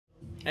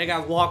Hey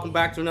guys, welcome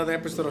back to another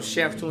episode of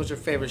Chef Tunes, your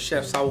favorite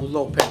chef, Saul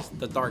Lopez,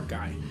 the dark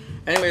guy.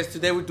 Anyways,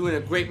 today we're doing a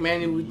great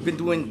menu. We've been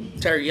doing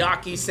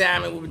teriyaki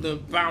salmon, we've been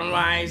doing brown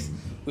rice,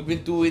 we've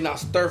been doing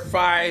stir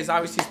fries.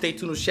 Obviously, stay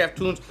tuned with Chef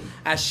Tunes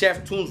at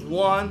Chef Tunes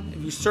 1.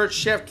 If you search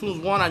Chef Tunes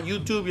 1 on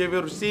YouTube, you'll be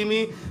able to see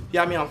me. If you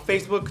have me on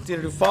Facebook,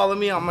 continue to follow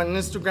me. I'm on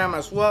Instagram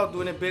as well,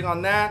 doing it big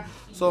on that.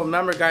 So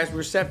remember guys, we're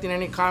accepting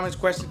any comments,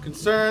 questions,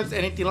 concerns,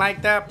 anything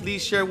like that.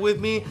 Please share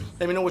with me.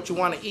 Let me know what you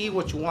want to eat,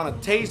 what you want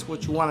to taste,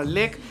 what you want to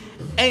lick.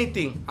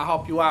 Anything, I'll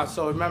help you out.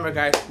 So remember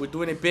guys, we're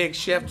doing it big.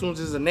 Chef Tunes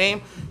is a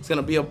name. It's going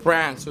to be a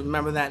brand, so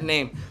remember that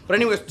name. But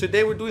anyways,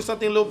 today we're doing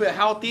something a little bit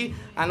healthy.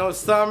 I know it's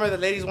summer. The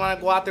ladies want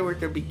to go out there with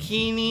their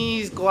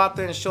bikinis, go out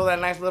there and show that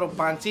nice little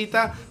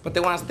pancita, but they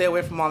want to stay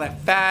away from all that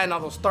fat and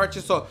all those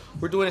starches. So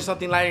we're doing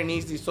something light and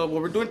easy. So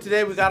what we're doing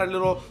today, we got a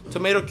little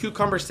tomato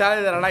cucumber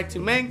salad that I like to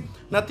make.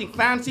 Nothing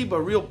fancy, but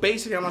real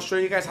basic. I'm going to show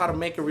you guys how to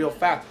make it real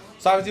fast.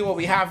 So obviously what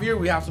we have here,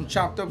 we have some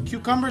chopped up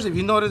cucumbers. If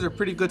you notice, they're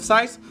pretty good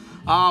size.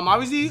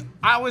 Obviously,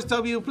 I always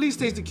tell people, please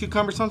taste the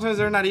cucumbers. Sometimes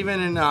they're not even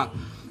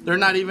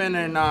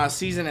in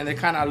season and they're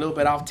kind of a little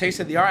bit off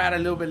tasted. They are add a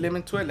little bit of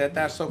lemon to it. Let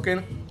that soak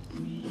in.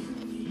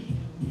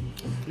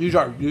 These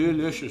are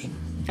delicious.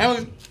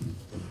 Anyways,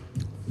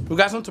 we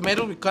got some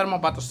tomatoes. We cut them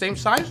about the same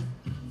size.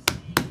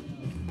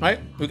 Right?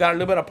 We got a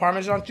little bit of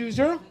Parmesan cheese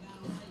here.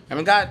 And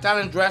we got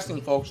Italian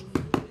dressing, folks.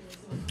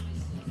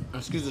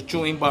 Excuse the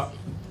chewing, but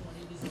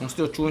I'm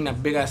still chewing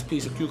that big ass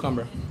piece of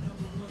cucumber.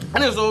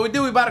 Anyway, so what we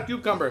did, we bought a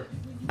cucumber.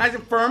 Nice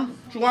and firm.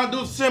 What you want to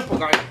do is simple,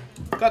 guys.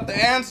 Cut the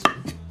ends.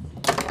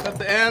 Cut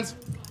the ends.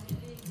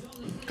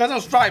 Cut some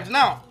stripes.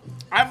 Now,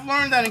 I've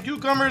learned that in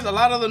cucumbers, a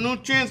lot of the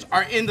nutrients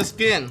are in the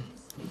skin.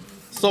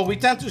 So we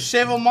tend to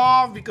shave them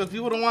off because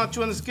people don't want to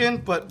chew in the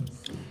skin, but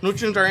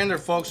nutrients are in there,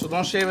 folks, so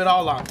don't shave it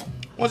all off.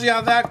 Once you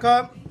have that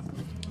cut,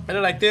 hit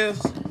it like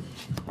this.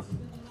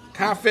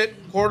 Half it,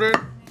 quarter,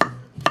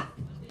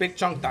 big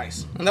chunk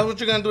dice. And that's what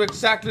you're gonna do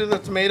exactly to the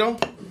tomato.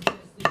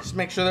 Just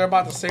make sure they're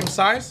about the same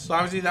size. So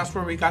obviously that's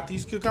where we got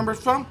these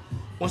cucumbers from.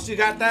 Once you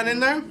got that in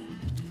there,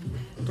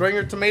 throw in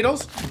your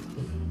tomatoes.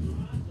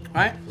 All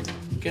right,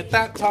 get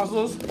that, toss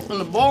those in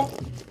the bowl.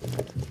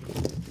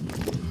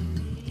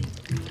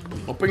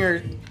 Open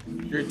your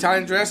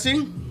Italian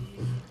dressing.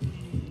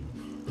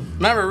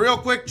 Remember, real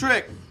quick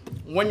trick.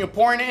 When you're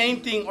pouring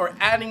anything or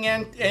adding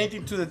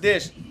anything to the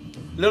dish,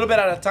 a little bit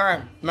at a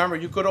time. Remember,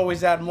 you could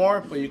always add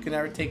more, but you can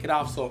never take it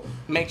off, so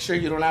make sure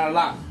you don't add a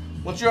lot.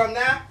 Once you're on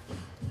that,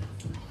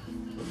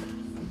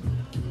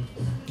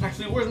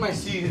 actually, where's my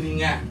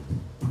seasoning at?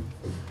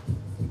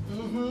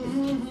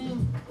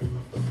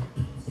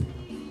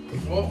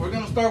 Well, we're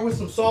gonna start with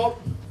some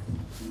salt.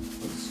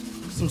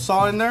 Some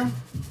salt in there.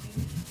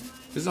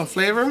 Get some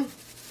flavor.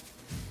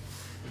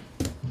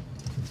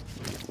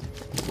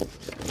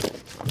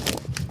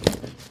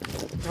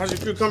 How's your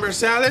cucumber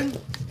salad?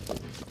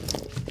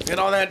 Get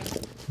all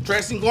that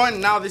dressing going.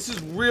 Now this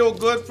is real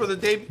good for the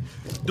day.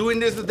 Doing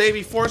this the day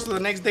before, so the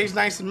next day's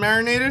nice and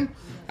marinated.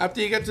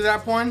 After you get to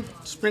that point,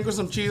 sprinkle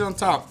some cheese on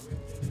top.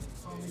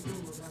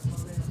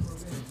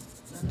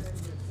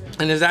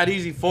 And it's that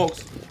easy,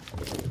 folks.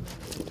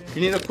 If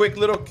you need a quick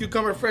little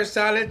cucumber fresh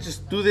salad,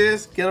 just do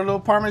this. Get a little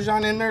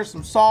Parmesan in there,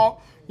 some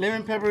salt,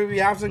 lemon pepper if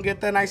you have some,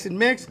 get that nice and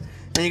mixed.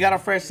 And you got a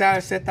fresh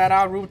salad, set that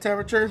out room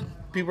temperature.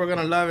 People are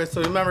gonna love it.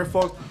 So remember,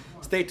 folks,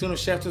 stay tuned with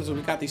Chef Tunes.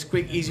 We got these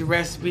quick, easy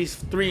recipes,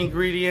 3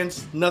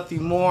 ingredients,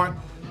 nothing more.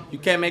 You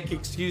can't make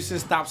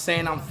excuses. Stop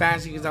saying I'm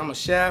fancy because I'm a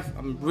chef.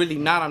 I'm really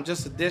not. I'm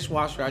just a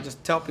dishwasher. I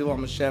just tell people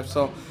I'm a chef.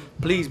 So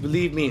please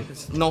believe me,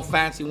 it's no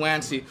fancy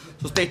wancy.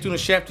 So stay tuned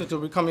with Chef Tunes.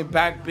 We're coming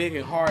back big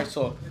and hard.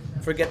 So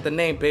forget the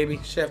name,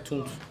 baby. Chef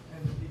Tunes.